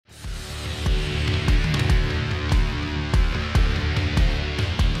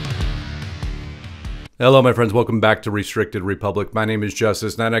Hello, my friends. Welcome back to Restricted Republic. My name is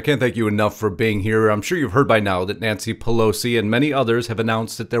Justus Knight. I can't thank you enough for being here. I'm sure you've heard by now that Nancy Pelosi and many others have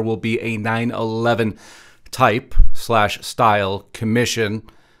announced that there will be a 9/11 type / style commission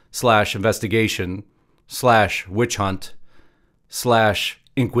 / investigation / witch hunt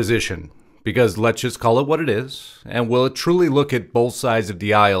 / inquisition. Because let's just call it what it is. And will it truly look at both sides of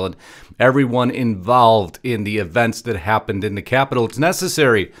the aisle and everyone involved in the events that happened in the Capitol? It's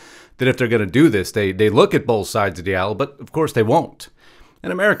necessary that if they're going to do this, they look at both sides of the aisle, but of course they won't.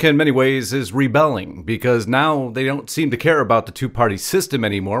 And America, in many ways, is rebelling because now they don't seem to care about the two-party system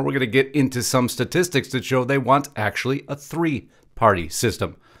anymore. We're going to get into some statistics that show they want actually a three-party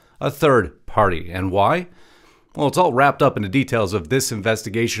system, a third party. And why? Well, it's all wrapped up in the details of this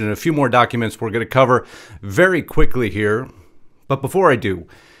investigation and a few more documents we're going to cover very quickly here. But before I do,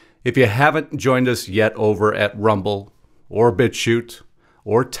 if you haven't joined us yet over at Rumble or BitChute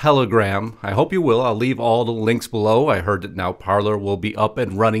or Telegram, I hope you will. I'll leave all the links below. I heard that now Parler will be up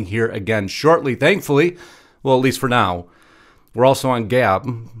and running here again shortly, thankfully. Well, at least for now. We're also on Gab,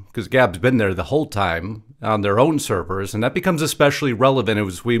 because Gab's been there the whole time on their own servers, and that becomes especially relevant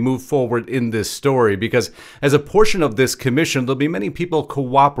as we move forward in this story, because as a portion of this commission, there'll be many people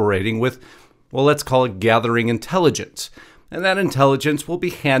cooperating with, well, let's call it gathering intelligence. And that intelligence will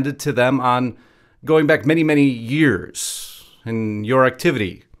be handed to them on going back many, many years. And your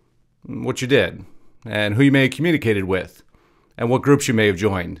activity, what you did, and who you may have communicated with, and what groups you may have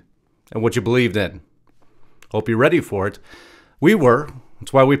joined, and what you believed in. Hope you're ready for it. We were.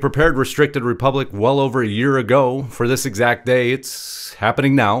 That's why we prepared Restricted Republic well over a year ago for this exact day. It's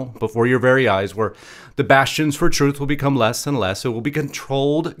happening now, before your very eyes, where the bastions for truth will become less and less. It will be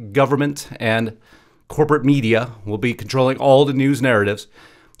controlled government and corporate media will be controlling all the news narratives.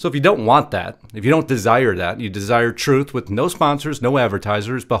 So if you don't want that, if you don't desire that, you desire truth with no sponsors, no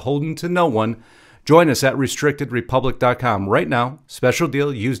advertisers, beholden to no one, join us at restrictedrepublic.com right now. Special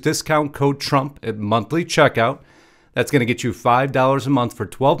deal, use discount code TRUMP at monthly checkout. That's going to get you $5 a month for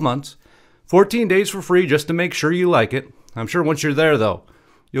 12 months, 14 days for free just to make sure you like it. I'm sure once you're there, though,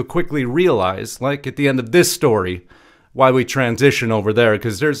 you'll quickly realize, like at the end of this story, why we transition over there,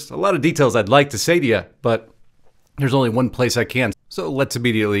 because there's a lot of details I'd like to say to you, but there's only one place I can. So let's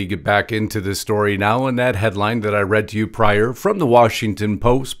immediately get back into this story now. And that headline that I read to you prior from the Washington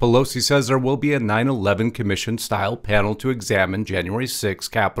Post, Pelosi says there will be a 9/11 Commission-style panel to examine January 6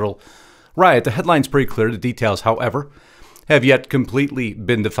 Capitol riot. The headline's pretty clear. The details, however, have yet completely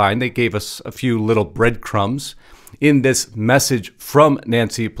been defined. They gave us a few little breadcrumbs. In this message from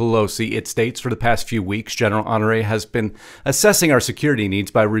Nancy Pelosi, it states, for the past few weeks, General Honore has been assessing our security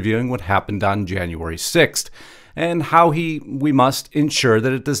needs by reviewing what happened on January 6th. And how we must ensure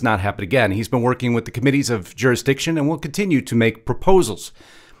that it does not happen again. He's been working with the committees of jurisdiction and will continue to make proposals.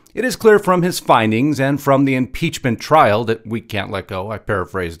 It is clear from his findings and from the impeachment trial that we can't let go, I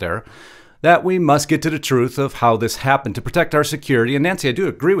paraphrased there, that we must get to the truth of how this happened to protect our security. And Nancy, I do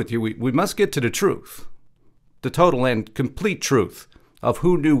agree with you. We must get to the truth, the total and complete truth of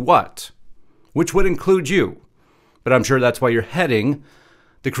who knew what, which would include you. But I'm sure that's why you're heading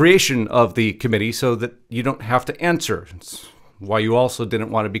the creation of the committee so that you don't have to answer. It's why you also didn't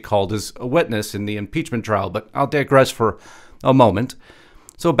want to be called as a witness in the impeachment trial, but I'll digress for a moment.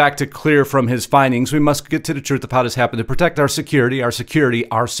 So back to clear from his findings, we must get to the truth of how this happened to protect our security, our security,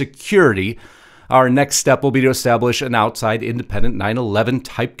 our security. Our next step will be to establish an outside independent 9/11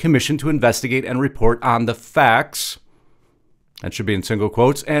 type commission to investigate and report on the facts, that should be in single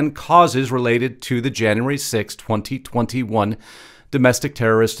quotes, and causes related to the January 6, 2021 domestic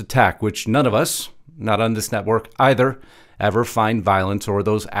terrorist attack, which none of us, not on this network either, ever find violence or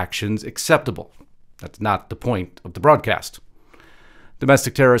those actions acceptable. That's not the point of the broadcast.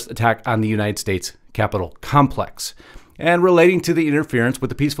 Domestic terrorist attack on the United States Capitol complex, and relating to the interference with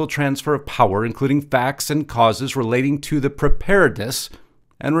the peaceful transfer of power, including facts and causes relating to the preparedness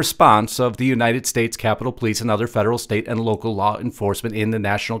and response of the United States Capitol Police and other federal, state, and local law enforcement in the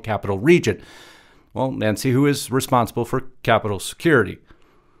National Capital Region. Well, Nancy, who is responsible for Capitol security.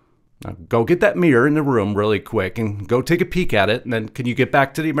 Now, go get that mirror in the room really quick and go take a peek at it, and then can you get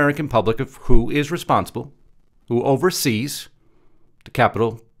back to the American public of who is responsible, who oversees the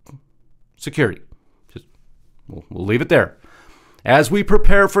Capitol security? We'll leave it there. As we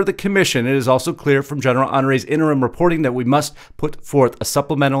prepare for the commission, it is also clear from General Honore's interim reporting that we must put forth a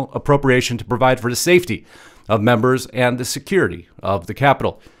supplemental appropriation to provide for the safety of members and the security of the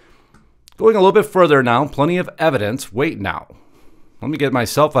Capitol. Going a little bit further now, plenty of evidence. Wait now. Let me get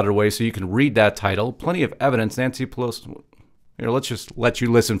myself out of the way so you can read that title. Plenty of evidence, Nancy Pelosi. Here, let's just let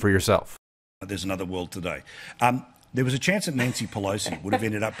you listen for yourself. There's another world today. There was a chance that Nancy Pelosi would have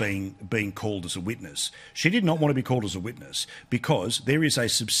ended up being called as a witness. She did not want to be called as a witness because there is a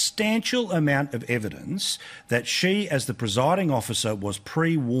substantial amount of evidence that she, as the presiding officer, was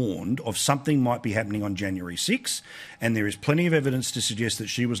pre-warned of something might be happening on January 6th, and there is plenty of evidence to suggest that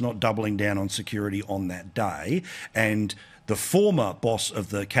she was not doubling down on security on that day, and the former boss of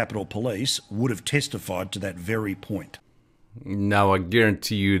the Capitol Police would have testified to that very point. Now, I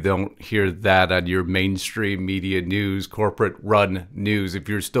guarantee you don't hear that on your mainstream media news, corporate-run news, if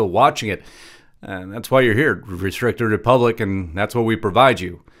you're still watching it. And that's why you're here, Restricted Republic, and that's what we provide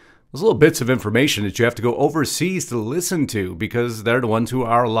you. Those little bits of information that you have to go overseas to listen to because they're the ones who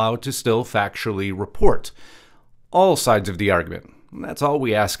are allowed to still factually report all sides of the argument. And that's all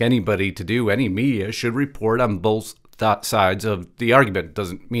we ask anybody to do. Any media should report on both sides of the argument.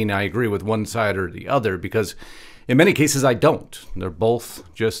 Doesn't mean I agree with one side or the other, because in many cases I don't. They're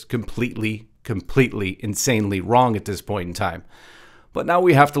both just completely, insanely wrong at this point in time. But now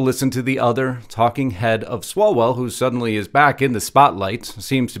we have to listen to the other talking head of Swalwell, who suddenly is back in the spotlight,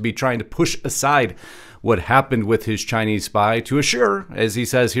 seems to be trying to push aside what happened with his Chinese spy to assure, as he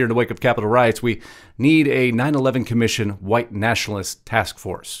says here in the wake of Capitol riots, we need a 9/11 Commission white nationalist task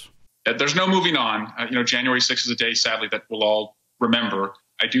force. There's no moving on. January 6th is a day, sadly, that we'll all remember.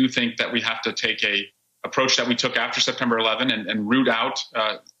 I do think that we have to take a approach that we took after September 11 and root out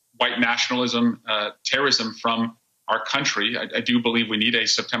white nationalism, terrorism from our country. I do believe we need a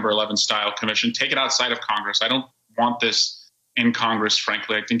September 11 style commission. Take it outside of Congress. I don't want this in Congress,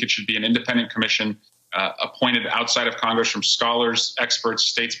 frankly. I think it should be an independent commission appointed outside of Congress from scholars,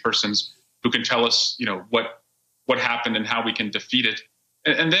 experts, statespersons who can tell us, what happened and how we can defeat it.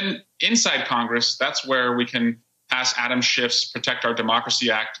 And then inside Congress, that's where we can pass Adam Schiff's Protect Our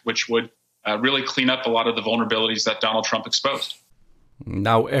Democracy Act, which would really clean up a lot of the vulnerabilities that Donald Trump exposed.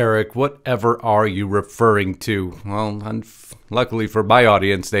 Now, Eric, whatever are you referring to? Well, luckily for my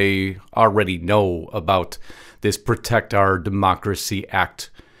audience, they already know about this Protect Our Democracy Act.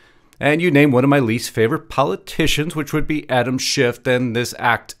 And you name one of my least favorite politicians, which would be Adam Schiff, and this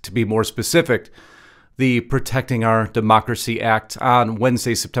act, to be more specific. The Protecting Our Democracy Act. On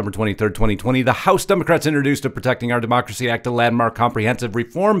Wednesday, September 23rd, 2020, the House Democrats introduced a Protecting Our Democracy Act, a landmark comprehensive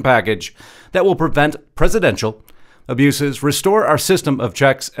reform package that will prevent presidential abuses, restore our system of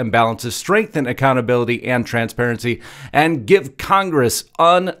checks and balances, strengthen accountability and transparency, and give Congress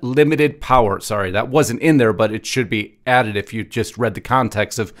unlimited power. Sorry, that wasn't in there, but it should be added if you just read the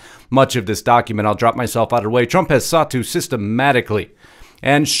context of much of this document. I'll drop myself out of the way. Trump has sought to systematically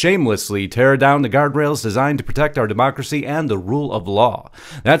and shamelessly tear down the guardrails designed to protect our democracy and the rule of law.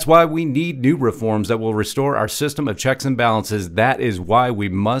 That's why we need new reforms that will restore our system of checks and balances. That is why we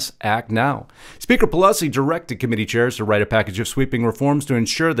must act now. Speaker Pelosi directed committee chairs to write a package of sweeping reforms to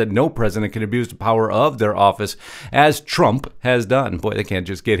ensure that no president can abuse the power of their office, as Trump has done. Boy, they can't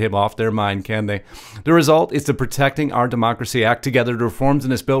just get him off their mind, can they? The result is the Protecting Our Democracy Act. Together, the reforms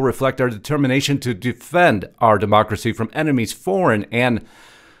in this bill reflect our determination to defend our democracy from enemies, foreign and,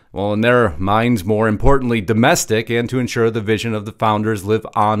 well, in their minds, more importantly, domestic, and to ensure the vision of the founders live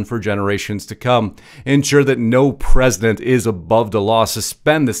on for generations to come. Ensure that no president is above the law.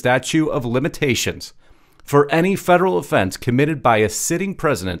 Suspend the statute of limitations for any federal offense committed by a sitting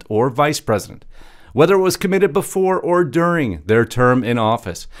president or vice president, whether it was committed before or during their term in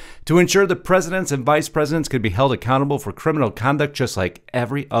office, to ensure that presidents and vice presidents can be held accountable for criminal conduct just like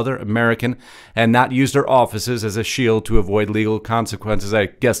every other American and not use their offices as a shield to avoid legal consequences. I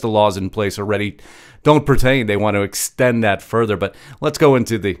guess the laws in place already don't pertain. They want to extend that further, but let's go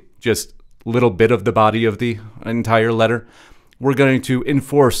into the just little bit of the body of the entire letter. We're going to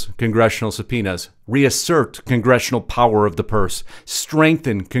enforce congressional subpoenas, reassert congressional power of the purse,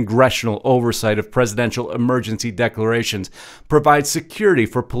 strengthen congressional oversight of presidential emergency declarations, provide security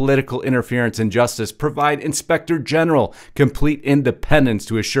for political interference and justice, provide Inspector General complete independence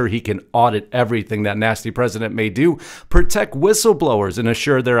to assure he can audit everything that nasty president may do, protect whistleblowers and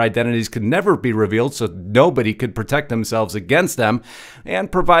assure their identities can never be revealed so nobody could protect themselves against them,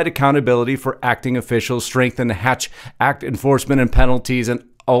 and provide accountability for acting officials, strengthen the Hatch Act enforcement and penalties, and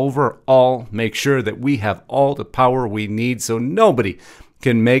overall make sure that we have all the power we need so nobody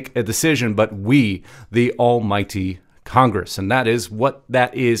can make a decision but we, the almighty Congress. And that is what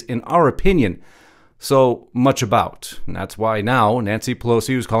that is, in our opinion, so much about. And that's why now Nancy Pelosi,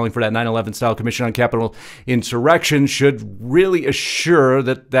 who's calling for that 9/11 style commission on Capitol insurrection, should really assure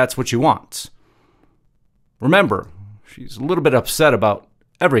that that's what she wants. Remember, she's a little bit upset about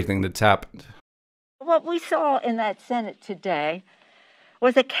everything that's happened. What we saw in that Senate today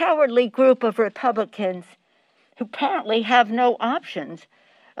was a cowardly group of Republicans who apparently have no options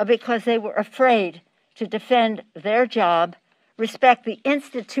because they were afraid to defend their job, respect the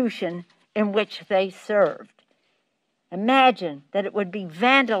institution in which they served. Imagine that it would be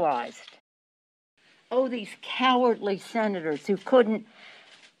vandalized. Oh, these cowardly senators who couldn't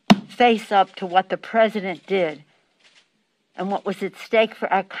face up to what the president did and what was at stake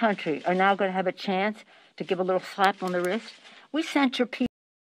for our country are now going to have a chance to give a little slap on the wrist. We censure people.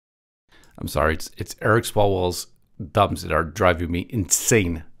 I'm sorry, it's Eric Swalwell's thumbs that are driving me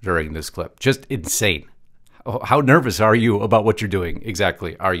insane during this clip. Just insane. How nervous are you about what you're doing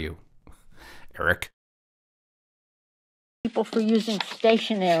exactly, are you, Eric? People for using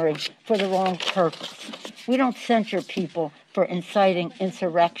stationery for the wrong purpose. We don't censure people for inciting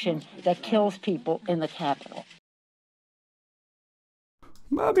insurrection that kills people in the Capitol.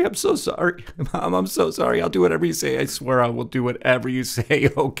 Mommy, I'm so sorry. Mom, I'm so sorry. I'll do whatever you say. I swear I will do whatever you say.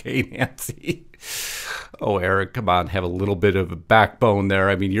 Okay, Nancy. Oh, Eric, come on. Have a little bit of a backbone there.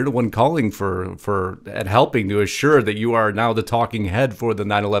 I mean, you're the one calling for and helping to assure that you are now the talking head for the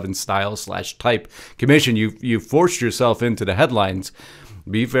 9/11 style/type commission. You forced yourself into the headlines.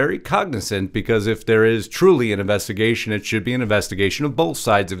 Be very cognizant, because if there is truly an investigation, it should be an investigation of both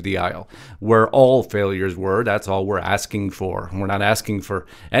sides of the aisle. Where all failures were, that's all we're asking for. We're not asking for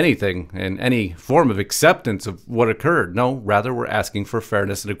anything in any form of acceptance of what occurred. No, rather we're asking for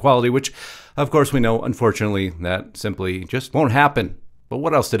fairness and equality, which, of course, we know, unfortunately, that simply just won't happen. But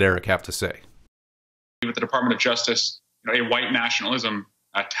what else did Eric have to say? With the Department of Justice, a white nationalism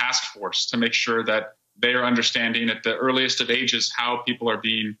task force to make sure that they are understanding at the earliest of ages how people are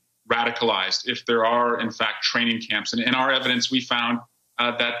being radicalized, if there are, in fact, training camps. And in our evidence, we found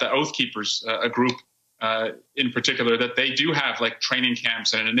that the Oath Keepers, a group in particular, that they do have like training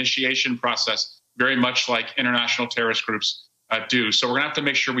camps and an initiation process, very much like international terrorist groups do. So we're going to have to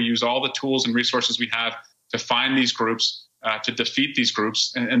make sure we use all the tools and resources we have to find these groups, to defeat these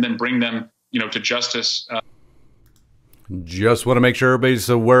groups, and then bring them, to justice. Just want to make sure everybody's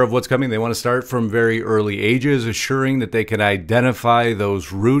aware of what's coming. They want to start from very early ages, assuring that they can identify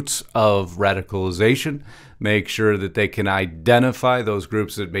those roots of radicalization, make sure that they can identify those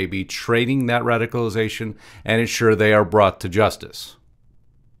groups that may be training that radicalization, and ensure they are brought to justice.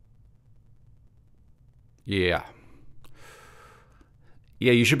 Yeah,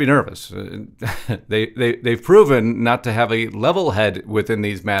 you should be nervous. They've proven not to have a level head within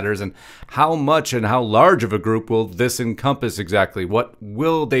these matters. And how much and how large of a group will this encompass exactly? What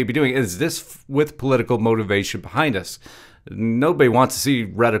will they be doing? Is this with political motivation behind us? Nobody wants to see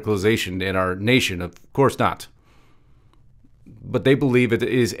radicalization in our nation. Of course not. But they believe it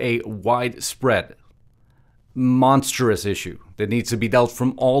is a widespread, monstrous issue that needs to be dealt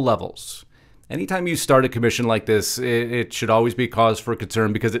from all levels. Anytime you start a commission like this, it should always be cause for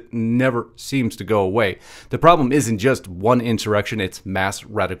concern, because it never seems to go away. The problem isn't just one insurrection, it's mass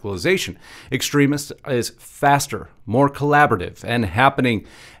radicalization. Extremist is faster, more collaborative, and happening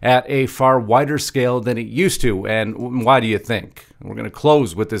at a far wider scale than it used to. And why do you think? We're going to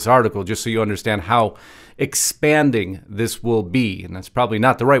close with this article just so you understand how expanding this will be. And that's probably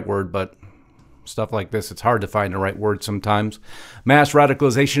not the right word, but stuff like this, it's hard to find the right word sometimes. Mass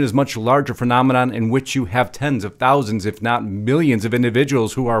radicalization is a much larger phenomenon in which you have tens of thousands, if not millions, of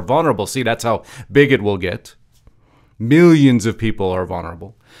individuals who are vulnerable. See, that's how big it will get. Millions of people are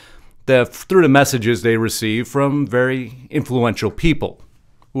vulnerable through the messages they receive from very influential people.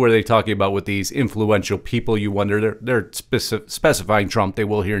 Who are they talking about with these influential people? You wonder. They're specifying Trump. They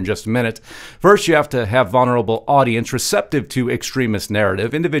will here in just a minute. First, you have to have vulnerable audience receptive to extremist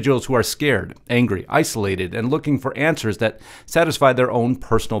narrative, individuals who are scared, angry, isolated, and looking for answers that satisfy their own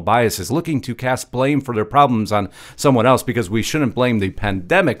personal biases, looking to cast blame for their problems on someone else, because we shouldn't blame the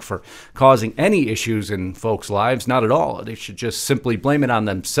pandemic for causing any issues in folks' lives. Not at all. They should just simply blame it on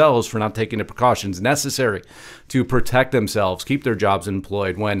themselves for not taking the precautions necessary to protect themselves, keep their jobs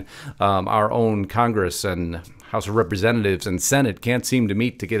employed, when our own Congress and House of Representatives and Senate can't seem to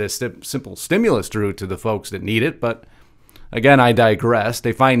meet to get a simple stimulus through to the folks that need it. But again, I digress.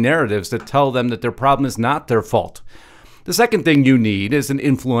 They find narratives that tell them that their problem is not their fault. The second thing you need is an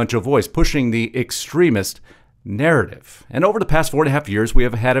influential voice pushing the extremist narrative. And over the past 4.5 years, we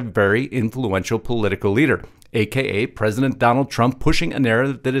have had a very influential political leader, aka President Donald Trump, pushing a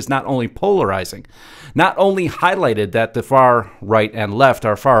narrative that is not only polarizing, not only highlighted that the far right and left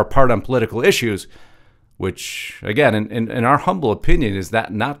are far apart on political issues, which, again, in our humble opinion, is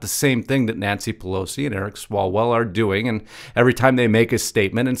that not the same thing that Nancy Pelosi and Eric Swalwell are doing? And every time they make a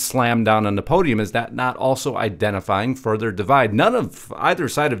statement and slam down on the podium, is that not also identifying further divide? None of either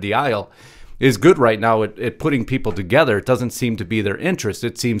side of the aisle is good right now at putting people together. It doesn't seem to be their interest.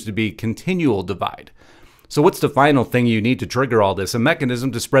 It seems to be continual divide. So what's the final thing you need to trigger all this? A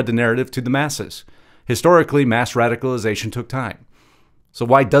mechanism to spread the narrative to the masses. Historically, mass radicalization took time. So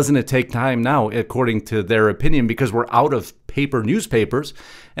why doesn't it take time now, according to their opinion? Because we're out of paper newspapers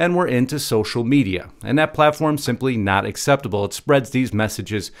and we're into social media. And that platform's simply not acceptable. It spreads these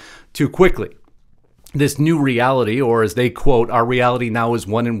messages too quickly. This new reality, or as they quote, our reality now is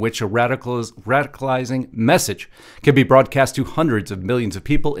one in which a radicalizing message can be broadcast to hundreds of millions of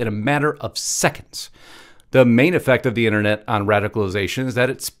people in a matter of seconds. The main effect of the internet on radicalization is that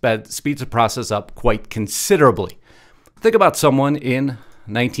it speeds the process up quite considerably. Think about someone in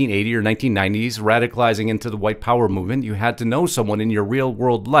 1980 or 1990s radicalizing into the white power movement. You had to know someone in your real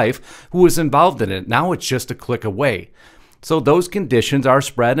world life who was involved in it. Now it's just a click away. So those conditions are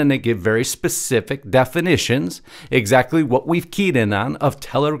spread, and they give very specific definitions, exactly what we've keyed in on, of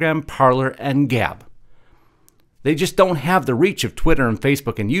Telegram, Parler, and Gab. They just don't have the reach of Twitter and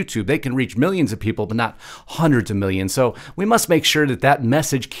Facebook and YouTube. They can reach millions of people, but not hundreds of millions. So we must make sure that that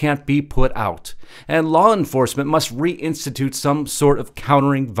message can't be put out. And law enforcement must reinstitute some sort of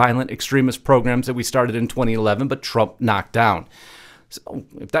countering violent extremist programs that we started in 2011, but Trump knocked down. So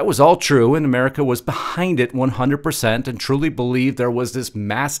if that was all true and America was behind it 100% and truly believed there was this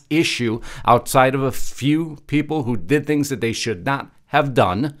mass issue outside of a few people who did things that they should not have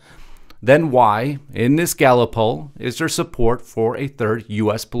done, then why, in this Gallup poll, is there support for a third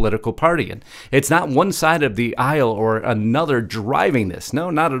U.S. political party? And it's not one side of the aisle or another driving this. No,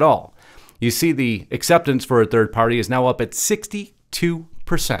 not at all. You see, the acceptance for a third party is now up at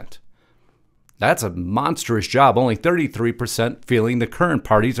 62%. That's a monstrous job. Only 33% feeling the current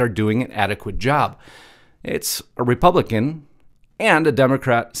parties are doing an adequate job. It's a Republican and a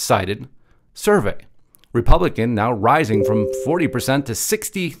Democrat-sided survey. Republican now rising from 40% to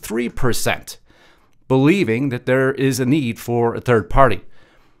 63%, believing that there is a need for a third party.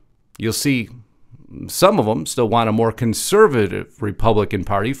 You'll see some of them still want a more conservative Republican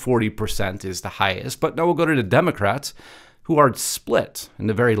Party. 40% is the highest. But now we'll go to the Democrats, who are split. In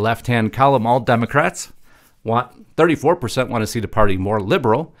the very left-hand column, all Democrats want 34% want to see the party more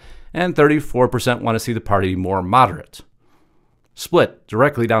liberal, and 34% want to see the party more moderate. Split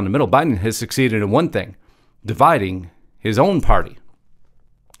directly down the middle. Biden has succeeded in one thing: dividing his own party.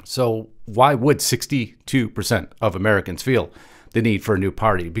 So why would 62% of Americans feel the need for a new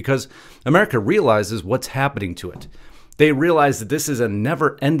party? Because America realizes what's happening to it. They realize that this is a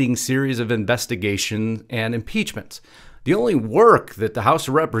never-ending series of investigations and impeachments. The only work that the House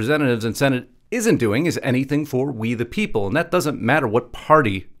of Representatives and Senate isn't doing is anything for we the people, and that doesn't matter what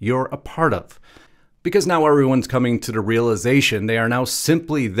party you're a part of. Because now everyone's coming to the realization they are now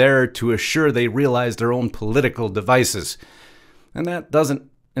simply there to assure they realize their own political devices. And that doesn't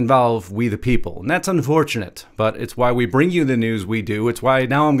involve we the people. And that's unfortunate, but it's why we bring you the news we do. It's why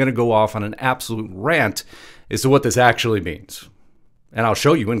now I'm going to go off on an absolute rant as to what this actually means. And I'll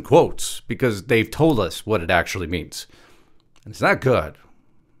show you in quotes, because they've told us what it actually means. And it's not good.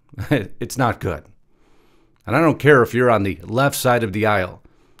 It's not good. And I don't care if you're on the left side of the aisle.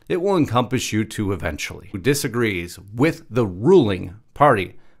 It will encompass you too eventually. Who disagrees with the ruling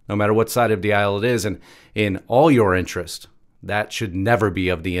party, no matter what side of the aisle it is, and in all your interest, that should never be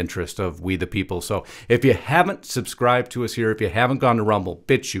of the interest of we the people. So if you haven't subscribed to us here, if you haven't gone to Rumble,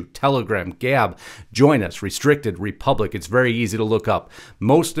 BitChute, Telegram, Gab, join us, Restricted Republic. It's very easy to look up.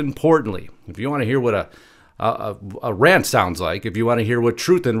 Most importantly, if you want to hear what a rant sounds like, if you want to hear what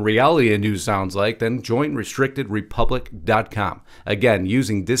truth and reality in news sounds like, then join restrictedrepublic.com. Again,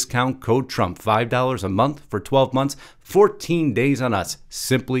 using discount code Trump, $5 a month for 12 months, 14 days on us,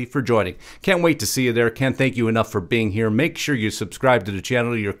 simply for joining. Can't wait to see you there. Can't thank you enough for being here. Make sure you subscribe to the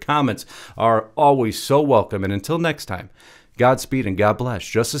channel. Your comments are always so welcome. And until next time, Godspeed and God bless.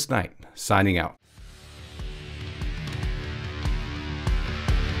 Justus Knight, signing out.